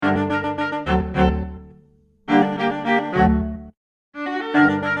Hello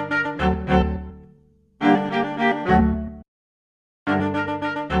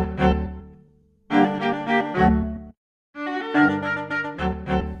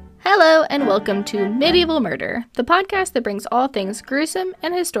and welcome to Medieval Murder, the podcast that brings all things gruesome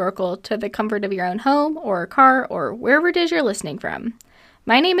and historical to the comfort of your own home or car or wherever it is you're listening from.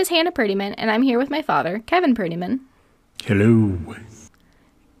 My name is Hannah Purdyman and I'm here with my father, Kevin Purdyman. Hello.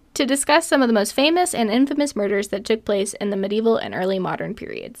 To discuss some of the most famous and infamous murders that took place in the medieval and early modern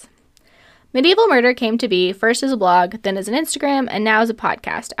periods. Medieval Murder came to be first as a blog, then as an Instagram, and now as a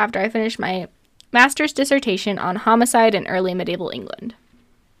podcast after I finished my master's dissertation on homicide in early medieval England.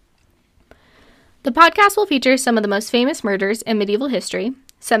 The podcast will feature some of the most famous murders in medieval history,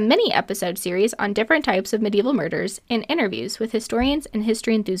 some mini-episode series on different types of medieval murders, and interviews with historians and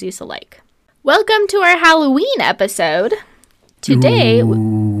history enthusiasts alike. Welcome to our Halloween episode. Today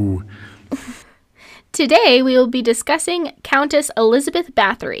we will be discussing Countess Elizabeth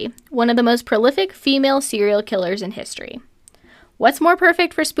Bathory, one of the most prolific female serial killers in history. What's more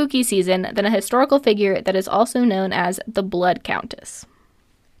perfect for spooky season than a historical figure that is also known as the Blood Countess?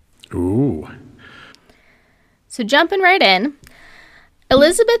 Ooh. So jumping right in,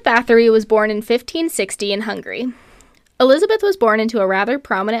 Elizabeth Bathory was born in 1560 in Hungary. Elizabeth was born into a rather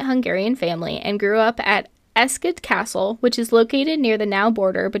prominent Hungarian family and grew up at Esched Castle, which is located near the now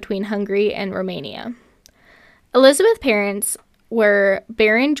border between Hungary and Romania. Elizabeth's parents were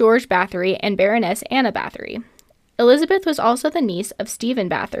Baron George Bathory and Baroness Anna Bathory. Elizabeth was also the niece of Stephen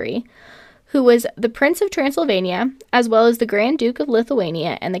Bathory, who was the Prince of Transylvania, as well as the Grand Duke of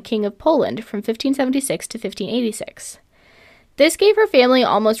Lithuania and the King of Poland from 1576 to 1586. This gave her family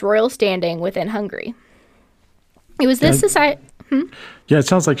almost royal standing within Hungary. It was this society... Yeah, it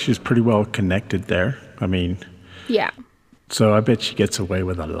sounds like she's pretty well connected there. I mean... Yeah. So I bet she gets away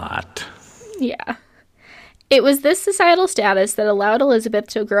with a lot. Yeah. It was this societal status that allowed Elizabeth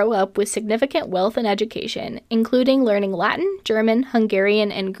to grow up with significant wealth and education, including learning Latin, German,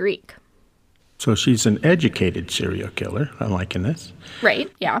 Hungarian, and Greek. So she's an educated serial killer. I'm liking this.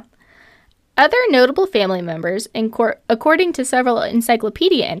 Right, yeah. Other notable family members, according to several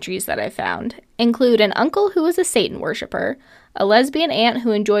encyclopedia entries that I found, include an uncle who was a Satan worshiper, a lesbian aunt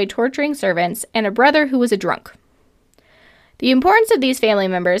who enjoyed torturing servants, and a brother who was a drunk. The importance of these family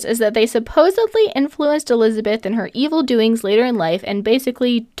members is that they supposedly influenced Elizabeth in her evil doings later in life and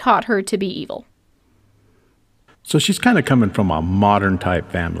basically taught her to be evil. So she's kind of coming from a modern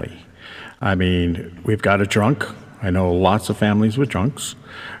type family. I mean, we've got a drunk. I know lots of families with drunks.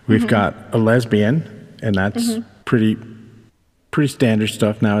 We've got a lesbian, and that's pretty standard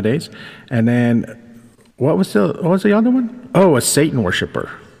stuff nowadays. And then, what was the other one? Oh, a Satan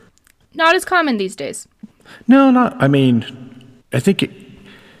worshiper. Not as common these days. No, not. I mean, I think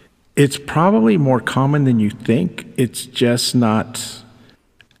it's probably more common than you think. It's just not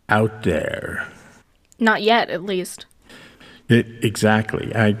out there. Not yet, at least.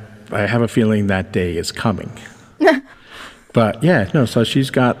 Exactly. I have a feeling that day is coming. But yeah, no, so she's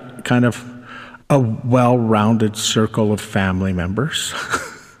got kind of a well-rounded circle of family members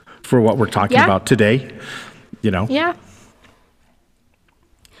for what we're talking about today, you know? Yeah.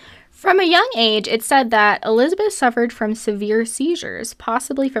 From a young age, it's said that Elizabeth suffered from severe seizures,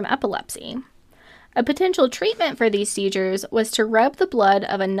 possibly from epilepsy. A potential treatment for these seizures was to rub the blood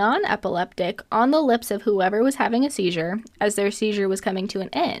of a non-epileptic on the lips of whoever was having a seizure, as their seizure was coming to an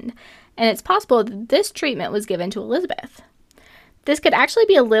end, and it's possible that this treatment was given to Elizabeth. This could actually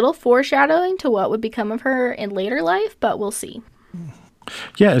be a little foreshadowing to what would become of her in later life, but we'll see.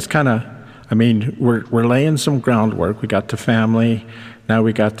 Yeah, it's kind of, I mean, we're laying some groundwork. We got the family. Now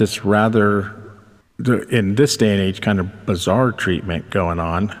we got this rather, in this day and age, kind of bizarre treatment going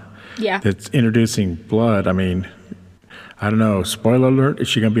on. Yeah. That's introducing blood. I mean, I don't know. Spoiler alert, is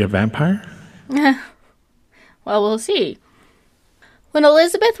she going to be a vampire? Well, we'll see. When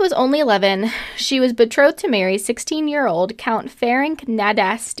Elizabeth was only 11, she was betrothed to marry 16-year-old Count Ferenc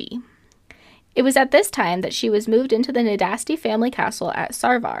Nadasdy. It was at this time that she was moved into the Nadasdy family castle at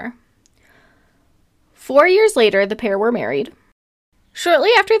Sarvar. 4 years later, the pair were married.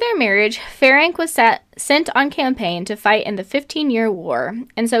 Shortly after their marriage, Ferenc was sent on campaign to fight in the 15-Year War,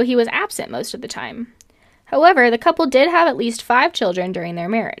 and so he was absent most of the time. However, the couple did have at least 5 children during their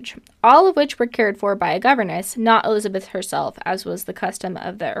marriage, all of which were cared for by a governess, not Elizabeth herself, as was the custom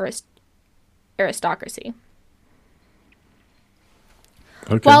of the aristocracy.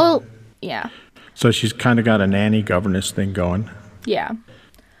 Okay. Well, yeah. So she's kind of got a nanny governess thing going. Yeah.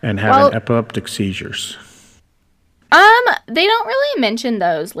 And having epileptic seizures. They don't really mention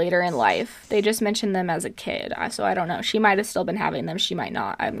those later in life. They just mention them as a kid. So I don't know. She might have still been having them. She might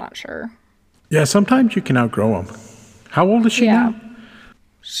not. I'm not sure. Yeah, sometimes you can outgrow them. How old is she now?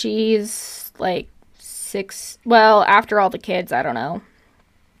 She's like 6. Well, after all the kids, I don't know.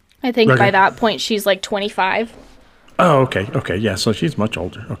 I think by that point she's like 25. Oh, okay. Okay. Yeah, so she's much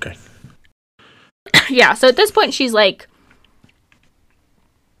older. Okay. Yeah, so at this point she's like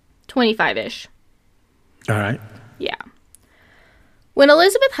 25-ish. All right. Yeah. When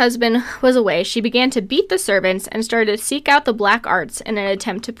Elizabeth's husband was away, she began to beat the servants and started to seek out the black arts in an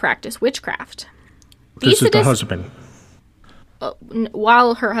attempt to practice witchcraft. This is the husband.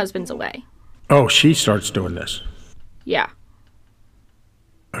 While her husband's away. Oh, she starts doing this. Yeah.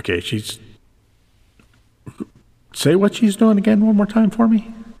 Okay, say what she's doing again one more time for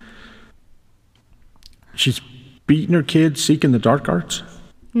me. She's beating her kids, seeking the dark arts?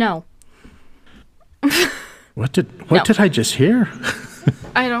 No. What did I just hear?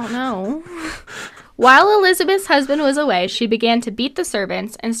 I don't know. While Elizabeth's husband was away, she began to beat the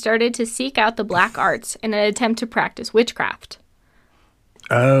servants and started to seek out the black arts in an attempt to practice witchcraft.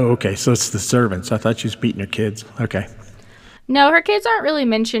 Oh, okay. So it's the servants. I thought she was beating her kids. Okay. No, her kids aren't really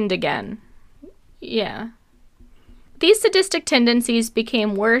mentioned again. Yeah. These sadistic tendencies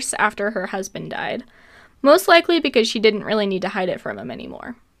became worse after her husband died. Most likely because she didn't really need to hide it from him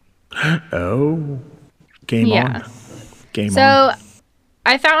anymore. Oh. Game on. Game on. So,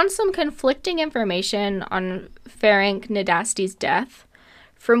 I found some conflicting information on Ferenc Nadasti's death.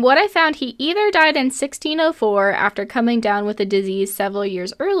 From what I found, he either died in 1604 after coming down with a disease several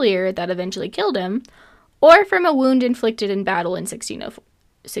years earlier that eventually killed him, or from a wound inflicted in battle in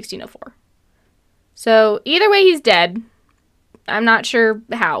 1604. So, either way, he's dead. I'm not sure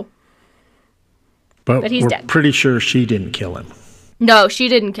how. But he's dead. Pretty sure she didn't kill him. No, she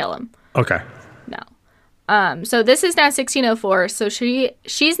didn't kill him. Okay. No. So this is now 1604, so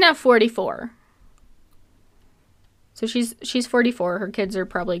she's now 44. So she's 44. Her kids are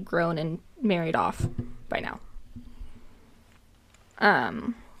probably grown and married off by now.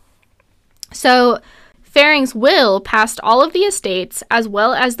 So Ferenc's will passed all of the estates, as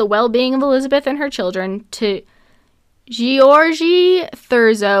well as the well-being of Elizabeth and her children, to Georgi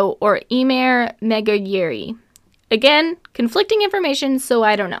Thurzo or Emer Megagyeri. Again, conflicting information, so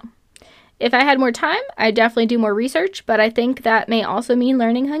I don't know. If I had more time, I'd definitely do more research, but I think that may also mean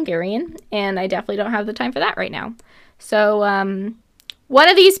learning Hungarian, and I definitely don't have the time for that right now. So, one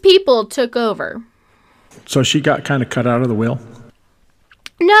of these people took over. So she got kind of cut out of the will?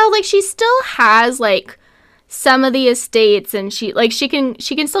 No, like, she still has, like, some of the estates, and she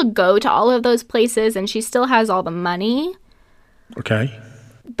can still go to all of those places, and she still has all the money. Okay.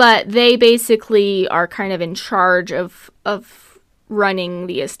 But they basically are kind of in charge of running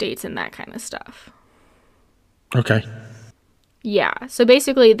the estates and that kind of stuff. Okay. Yeah. So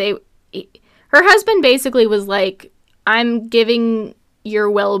basically her husband basically was like, I'm giving your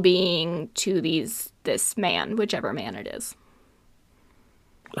well-being to this man, whichever man it is.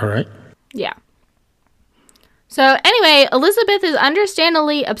 All right. Yeah. So anyway, Elizabeth is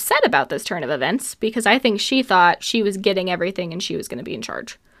understandably upset about this turn of events because I think she thought she was getting everything and she was going to be in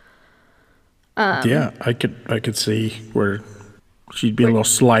charge. Yeah, I could see where she'd be a little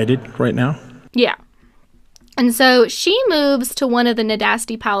slighted right now. Yeah. And so she moves to one of the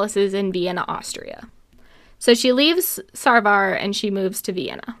Nadasti palaces in Vienna, Austria. So she leaves Sarvar and she moves to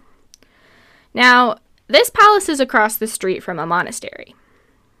Vienna. Now, this palace is across the street from a monastery.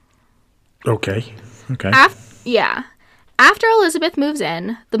 Okay. After Elizabeth moves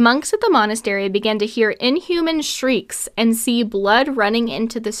in, the monks at the monastery began to hear inhuman shrieks and see blood running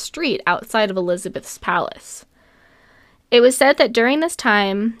into the street outside of Elizabeth's palace. It was said that during this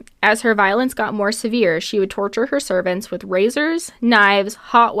time, as her violence got more severe, she would torture her servants with razors, knives,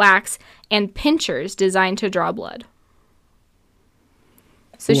 hot wax, and pincers designed to draw blood.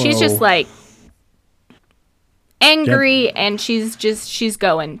 So She's just like angry, and she's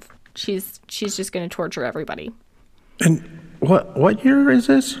going. She's just going to torture everybody. And what year is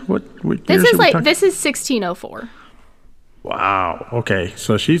this? What this is 1604. Wow. Okay.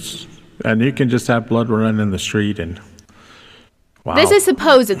 So and you can just have blood running in the street and wow. This is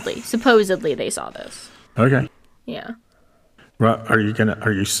supposedly they saw this. Okay. Yeah. Well, are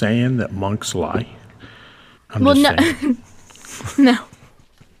you saying that monks lie? No.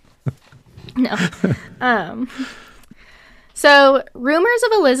 No. So, rumors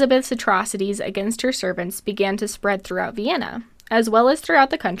of Elizabeth's atrocities against her servants began to spread throughout Vienna, as well as throughout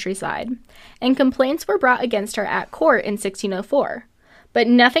the countryside, and complaints were brought against her at court in 1604. But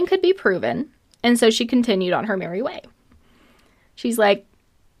nothing could be proven, and so she continued on her merry way. She's like,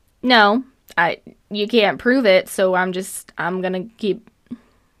 no, you can't prove it, so I'm gonna keep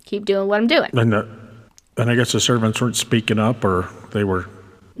doing what I'm doing. And I guess the servants weren't speaking up, or they were.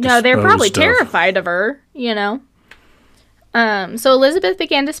 No, they're probably terrified of her, you know. So Elizabeth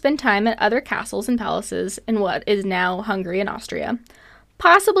began to spend time at other castles and palaces in what is now Hungary and Austria,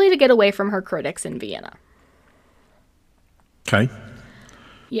 possibly to get away from her critics in Vienna. Okay.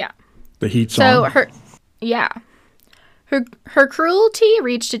 Yeah. The heat's so on. Her cruelty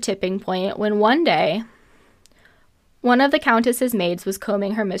reached a tipping point when one day, one of the countess's maids was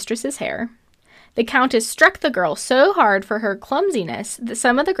combing her mistress's hair. The countess struck the girl so hard for her clumsiness that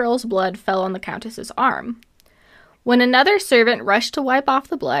some of the girl's blood fell on the countess's arm. When another servant rushed to wipe off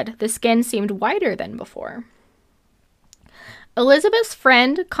the blood, the skin seemed whiter than before. Elizabeth's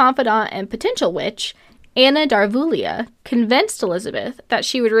friend, confidant, and potential witch, Anna Darvulia, convinced Elizabeth that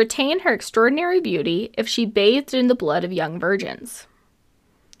she would retain her extraordinary beauty if she bathed in the blood of young virgins.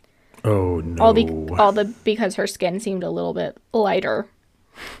 Oh, no. Because her skin seemed a little bit lighter.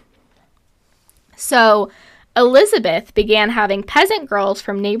 So, Elizabeth began having peasant girls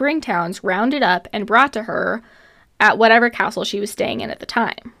from neighboring towns rounded up and brought to her at whatever castle she was staying in at the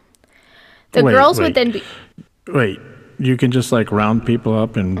time. The girls would then be... Wait, you can just, like, round people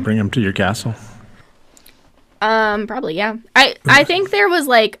up and bring them to your castle? Probably, yeah. I think there was,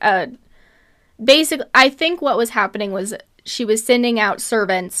 like, I think what was happening was she was sending out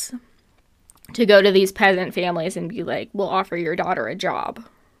servants to go to these peasant families and be like, we'll offer your daughter a job.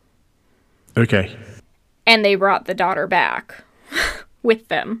 Okay. And they brought the daughter back with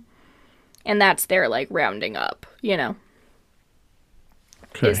them. And that's their, like, rounding up, you know.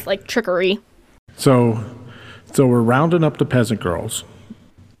 Okay. It's like trickery. So we're rounding up the peasant girls,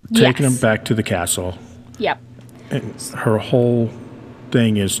 taking them back to the castle. Yep. And her whole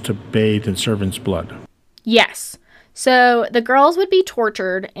thing is to bathe in servants' blood. Yes. So the girls would be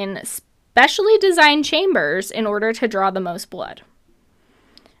tortured in specially designed chambers in order to draw the most blood.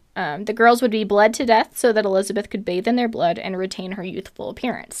 The girls would be bled to death so that Elizabeth could bathe in their blood and retain her youthful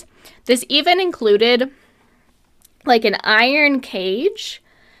appearance. This even included, like, an iron cage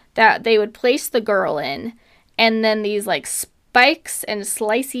that they would place the girl in, and then these, like, spikes and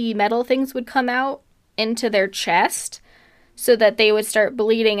slicey metal things would come out into their chest so that they would start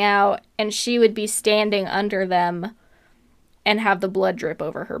bleeding out, and she would be standing under them and have the blood drip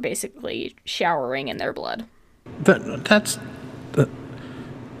over her, basically showering in their blood.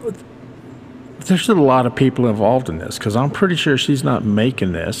 There's a lot of people involved in this, because I'm pretty sure she's not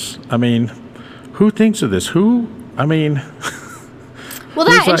making this. I mean, who thinks of this? Well,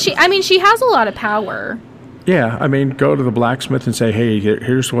 she has a lot of power. Yeah, I mean, go to the blacksmith and say, hey,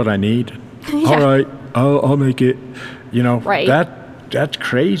 here's what I need. Yeah. All right, I'll make it. You know, right. That's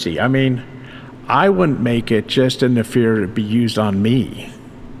crazy. I mean, I wouldn't make it just in the fear it'd be used on me.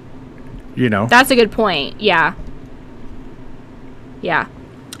 You know? That's a good point. Yeah. Yeah.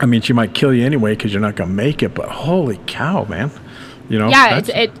 I mean, she might kill you anyway because you're not going to make it, but holy cow, man. You know? Yeah,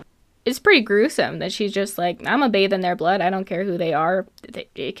 it's pretty gruesome that she's just like, I'm going to bathe in their blood. I don't care who they are.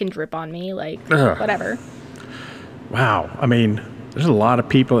 It can drip on me, like, whatever. Wow. I mean, there's a lot of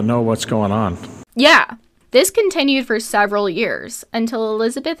people that know what's going on. Yeah. This continued for several years until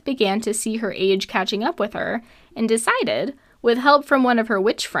Elizabeth began to see her age catching up with her and decided, with help from one of her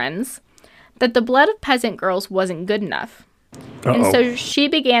witch friends, that the blood of peasant girls wasn't good enough. Uh-oh. And so she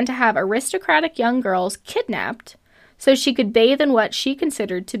began to have aristocratic young girls kidnapped so she could bathe in what she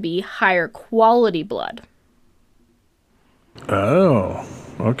considered to be higher quality blood. Oh,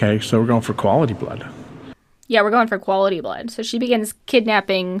 okay. So we're going for quality blood. Yeah, we're going for quality blood. So she begins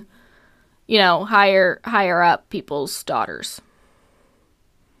kidnapping, you know, higher up people's daughters.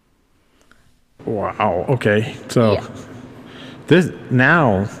 Wow. Okay. So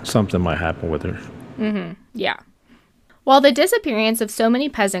now something might happen with her. Mm-hmm. Yeah. While the disappearance of so many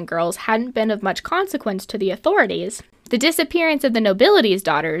peasant girls hadn't been of much consequence to the authorities, the disappearance of the nobility's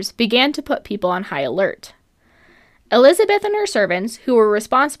daughters began to put people on high alert. Elizabeth and her servants, who were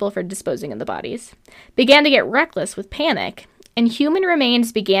responsible for disposing of the bodies, began to get reckless with panic, and human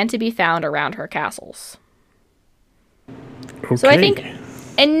remains began to be found around her castles. Okay. So I think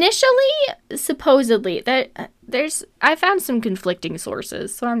initially, supposedly, I found some conflicting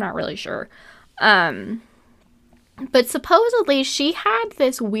sources, so I'm not really sure. But supposedly she had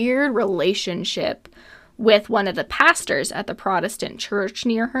this weird relationship with one of the pastors at the Protestant church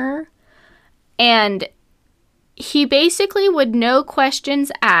near her. And he basically would, no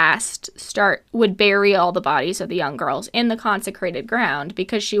questions asked, would bury all the bodies of the young girls in the consecrated ground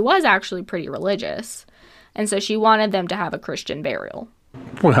because she was actually pretty religious. And so she wanted them to have a Christian burial.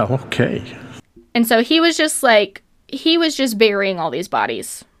 Well, okay. And so he was just burying all these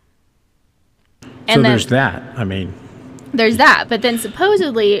bodies And so then there's that. I mean, there's that. But then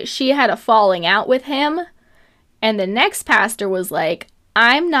supposedly she had a falling out with him. And the next pastor was like,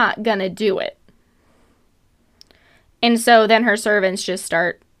 I'm not going to do it. And so then her servants just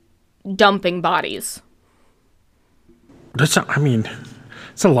start dumping bodies. it's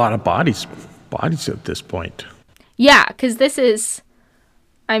a lot of bodies at this point. Yeah, because this is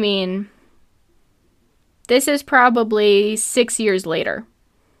probably 6 years later.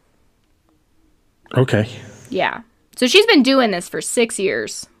 Okay. Yeah. So she's been doing this for 6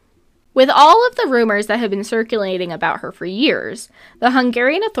 years. With all of the rumors that had been circulating about her for years, the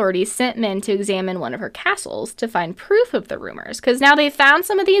Hungarian authorities sent men to examine one of her castles to find proof of the rumors. Because now they found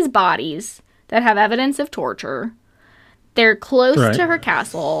some of these bodies that have evidence of torture. They're close to her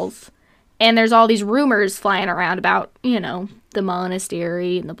castles. And there's all these rumors flying around about, the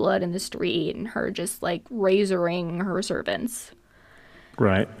monastery and the blood in the street and her just like razoring her servants.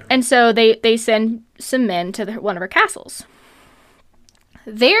 Right. And so they send some men to one of her castles.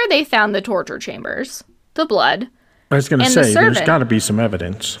 There they found the torture chambers, the blood. I was going to say, there's got to be some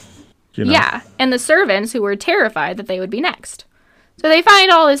evidence. Yeah, and the servants who were terrified that they would be next. So they find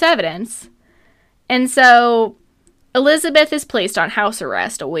all this evidence. And so Elizabeth is placed on house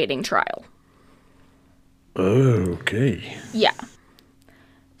arrest awaiting trial. Okay. Yeah.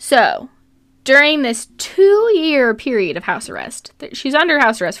 So, during this 2-year period of house arrest, she's under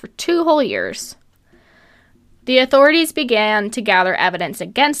house arrest for 2 whole years, the authorities began to gather evidence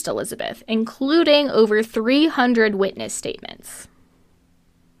against Elizabeth, including over 300 witness statements.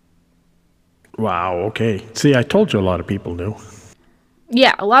 Wow, okay. See, I told you a lot of people knew.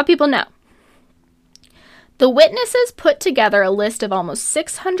 Yeah, a lot of people know. The witnesses put together a list of almost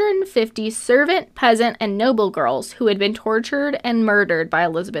 650 servant, peasant, and noble girls who had been tortured and murdered by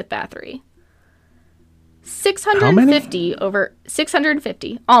Elizabeth Bathory. 650 over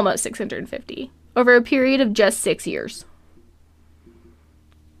 650, almost 650, over a period of just 6 years.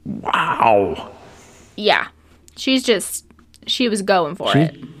 Wow. Yeah. She was going for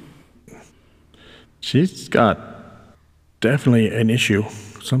it. She's got definitely an issue,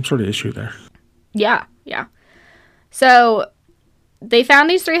 some sort of issue there. Yeah. So they found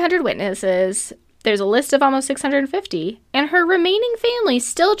these 300 witnesses. There's a list of almost 650, and her remaining family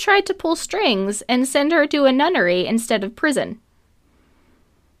still tried to pull strings and send her to a nunnery instead of prison.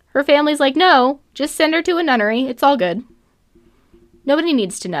 Her family's like, no, just send her to a nunnery. It's all good. Nobody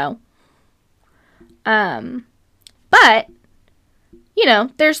needs to know. But,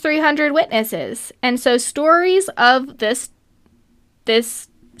 there's 300 witnesses. And so stories of this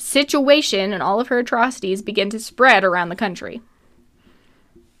situation and all of her atrocities begin to spread around the country.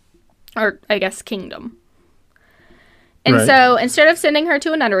 Or, I guess, kingdom. And so, instead of sending her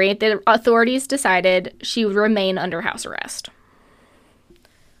to a nunnery, the authorities decided she would remain under house arrest.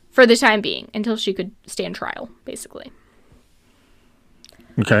 For the time being, until she could stand trial, basically.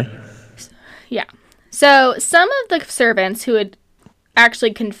 Okay. Yeah. So, some of the servants who had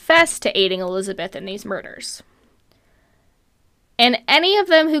actually confessed to aiding Elizabeth in these murders. And any of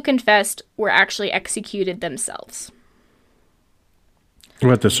them who confessed were actually executed themselves.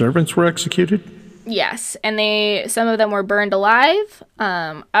 What, the servants were executed? Yes, and some of them were burned alive.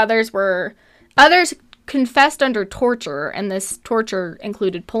 Others confessed under torture, and this torture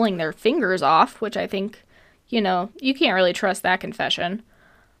included pulling their fingers off, which I think, you can't really trust that confession.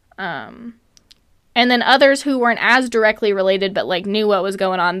 And then others who weren't as directly related, but knew what was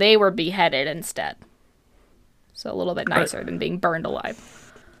going on, they were beheaded instead. So a little bit nicer than being burned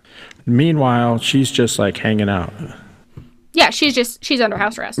alive. Meanwhile, she's just hanging out. Yeah, she's under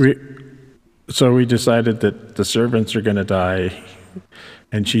house arrest. So we decided that the servants are going to die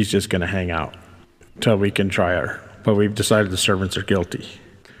and she's just going to hang out until we can try her. But we've decided the servants are guilty.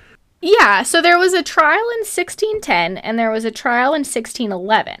 Yeah, so there was a trial in 1610 and there was a trial in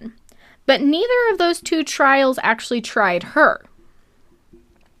 1611. But neither of those 2 trials actually tried her.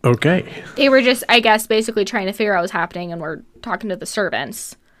 Okay. They were just, I guess, basically trying to figure out what was happening and were talking to the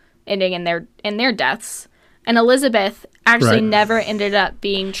servants, ending in their deaths. And Elizabeth actually never ended up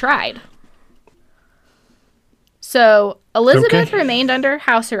being tried. So Elizabeth remained under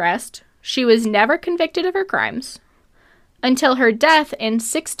house arrest. She was never convicted of her crimes until her death in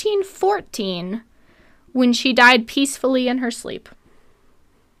 1614, when she died peacefully in her sleep.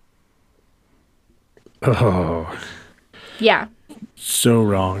 Oh. Yeah. So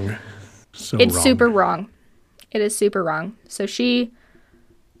wrong. It's super wrong. It is super wrong. So she,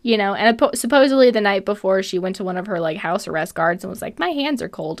 and supposedly the night before, she went to one of her house arrest guards and was like, my hands are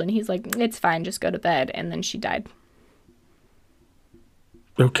cold. And he's like, it's fine, just go to bed. And then she died.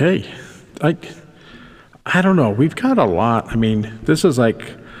 Okay. I don't know. We've got a lot. I mean, this is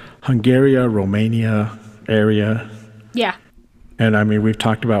Hungary, Romania area. Yeah. And I mean, we've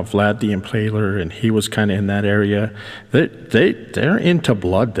talked about Vlad the Impaler, and he was kind of in that area. They're into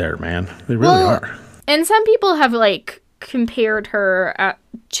blood there, man. They really are. And some people have like compared her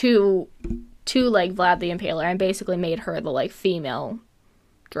to like Vlad the Impaler and basically made her the like female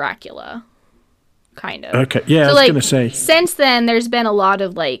Dracula, kind of. Okay, yeah, so, I was gonna say. Since then, there's been a lot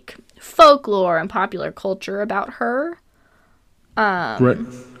of like folklore and popular culture about her. Right.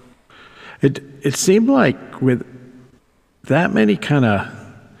 It seemed like with that many kind of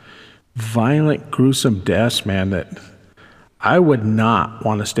violent, gruesome deaths, man, that I would not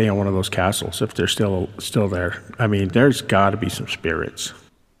want to stay in one of those castles if they're still there. I mean, there's got to be some spirits.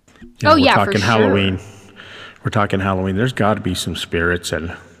 Yeah, we're talking for sure. Halloween. We're talking Halloween. There's got to be some spirits,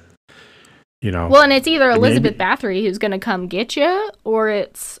 and Well, and it's either Elizabeth Bathory who's going to come get you, or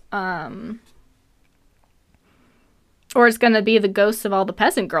it's going to be the ghosts of all the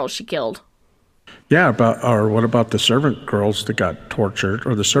peasant girls she killed. Yeah, or what about the servant girls that got tortured,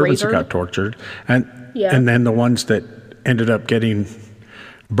 or the servants that got tortured, and then the ones that ended up getting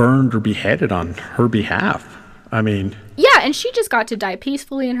burned or beheaded on her behalf. I mean, yeah, and she just got to die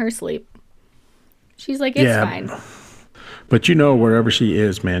peacefully in her sleep. She's like, it's fine. But wherever she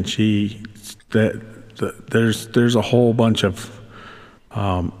is, man, there's a whole bunch of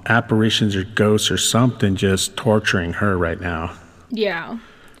apparitions or ghosts or something just torturing her right now. Yeah.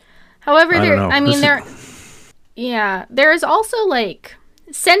 However, there is also like,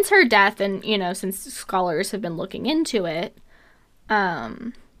 since her death and, since scholars have been looking into it,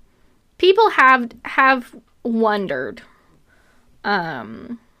 people have wondered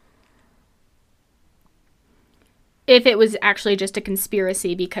if it was actually just a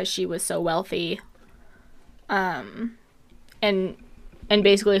conspiracy because she was so wealthy, and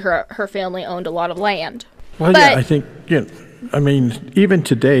basically her family owned a lot of land. Well, yeah, I think, I mean, even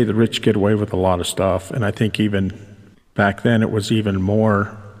today the rich get away with a lot of stuff, and I think even back then it was even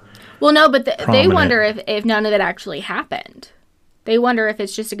more. Well, no, but they wonder if none of it actually happened. They wonder if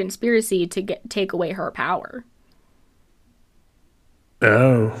it's just a conspiracy to take away her power.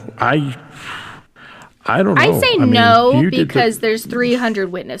 Oh, I don't know. I say no because there's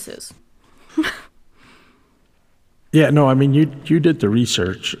 300 witnesses. Yeah, no, I mean, you did the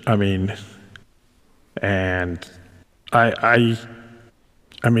research. I mean, and I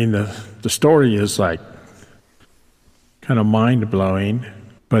mean, the story is like kind of mind blowing,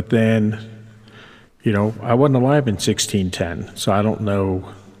 but then, I wasn't alive in 1610, so I don't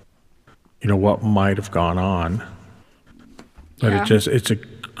know, what might have gone on. But it's a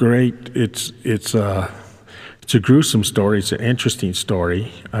gruesome story. It's an interesting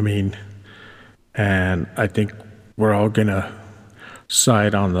story. I mean, and I think we're all gonna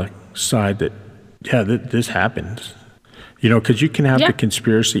side on the side that, this happened. Because you can have the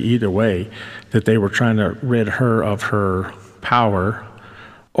conspiracy either way, that they were trying to rid her of her power,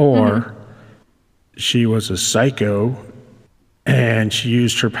 or she was a psycho and she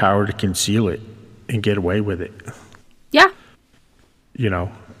used her power to conceal it and get away with it. Yeah.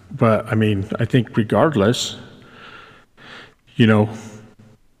 But I mean, I think regardless,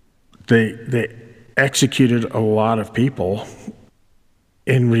 they executed a lot of people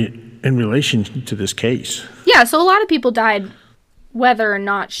in relation to this case. Yeah, so a lot of people died whether or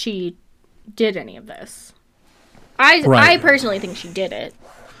not she did any of this. I personally think she did it.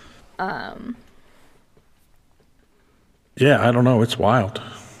 Yeah, I don't know. It's wild.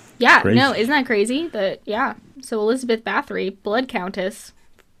 Yeah, no, isn't that crazy? So Elizabeth Bathory, Blood Countess,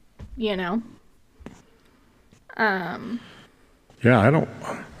 Yeah, I don't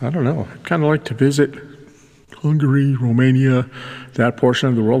know. I'd kind of like to visit Hungary, Romania, that portion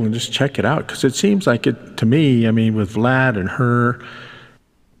of the world, and just check it out, because it seems like it to me. I mean, with Vlad and her,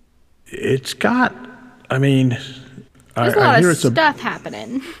 it's got. I mean, there's a lot of stuff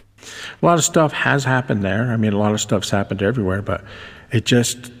happening. A lot of stuff has happened there. I mean, a lot of stuff's happened everywhere, but it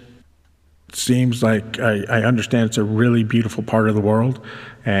just seems like I understand it's a really beautiful part of the world,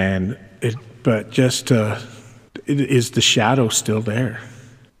 but is the shadow still there?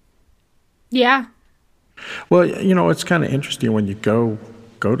 Yeah. Well, it's kind of interesting when you go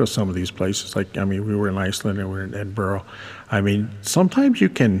to some of these places. Like, I mean, we were in Iceland and we were in Edinburgh. I mean, sometimes you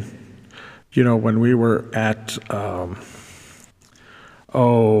can, when we were at,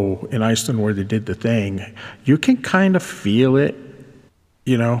 in Iceland where they did the thing, you can kind of feel it,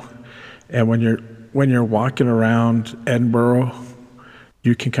 and when you're walking around Edinburgh,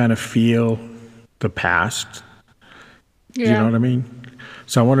 you can kind of feel the past. Yeah. You know what I mean?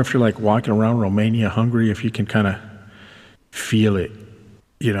 So I wonder if you're like walking around Romania, Hungary, if you can kind of feel it,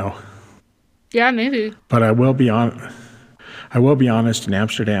 Yeah, maybe. But I will be honest I will be honest, in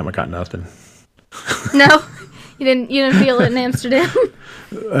Amsterdam, I got nothing. No, you didn't feel it in Amsterdam.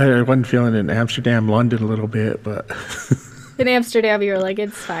 I wasn't feeling it in Amsterdam, London a little bit, but in Amsterdam, you were like,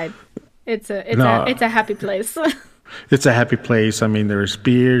 it's fine. It's a happy place. It's a happy place. I mean, there's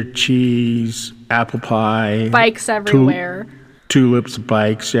beer, cheese, apple pie, bikes everywhere, tulips,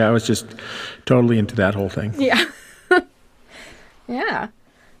 bikes. Yeah, I was just totally into that whole thing. Yeah, yeah.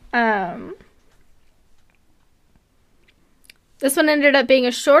 This one ended up being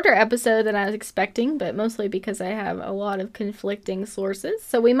a shorter episode than I was expecting, but mostly because I have a lot of conflicting sources.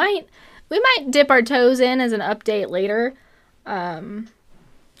 So we might dip our toes in as an update later, in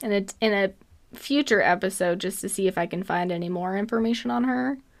a future episode, just to see if I can find any more information on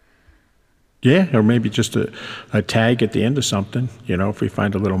her. Yeah, or maybe just a tag at the end of something. You know, if we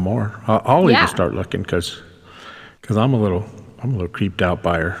find a little more, I'll even start looking because I'm a little creeped out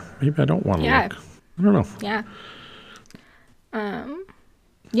by her. Maybe I don't want to look. I don't know. Yeah.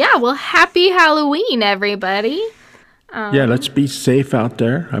 Yeah, well, happy Halloween, everybody. Yeah, let's be safe out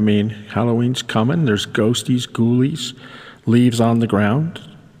there. I mean, Halloween's coming. There's ghosties, ghoulies, leaves on the ground.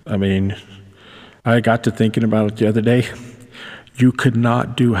 I mean, I got to thinking about it the other day. You could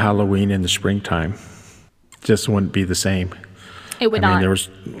not do Halloween in the springtime. It just wouldn't be the same. It would not. I mean,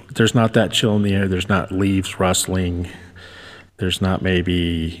 there's not that chill in the air. There's not leaves rustling. There's not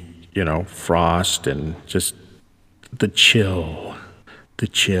maybe, frost and just the chill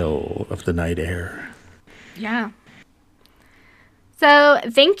of the night air. Yeah. So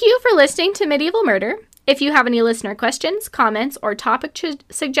thank you for listening to Medieval Murder. If you have any listener questions, comments, or topic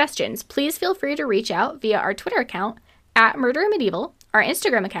suggestions, please feel free to reach out via our Twitter account @MurderMedieval, our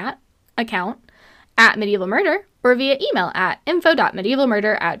Instagram account @MedievalMurder, or via email at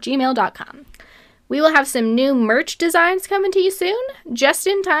info.medievalmurder@gmail.com. We will have some new merch designs coming to you soon, just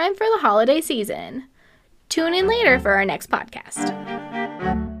in time for the holiday season. Tune in later for our next podcast.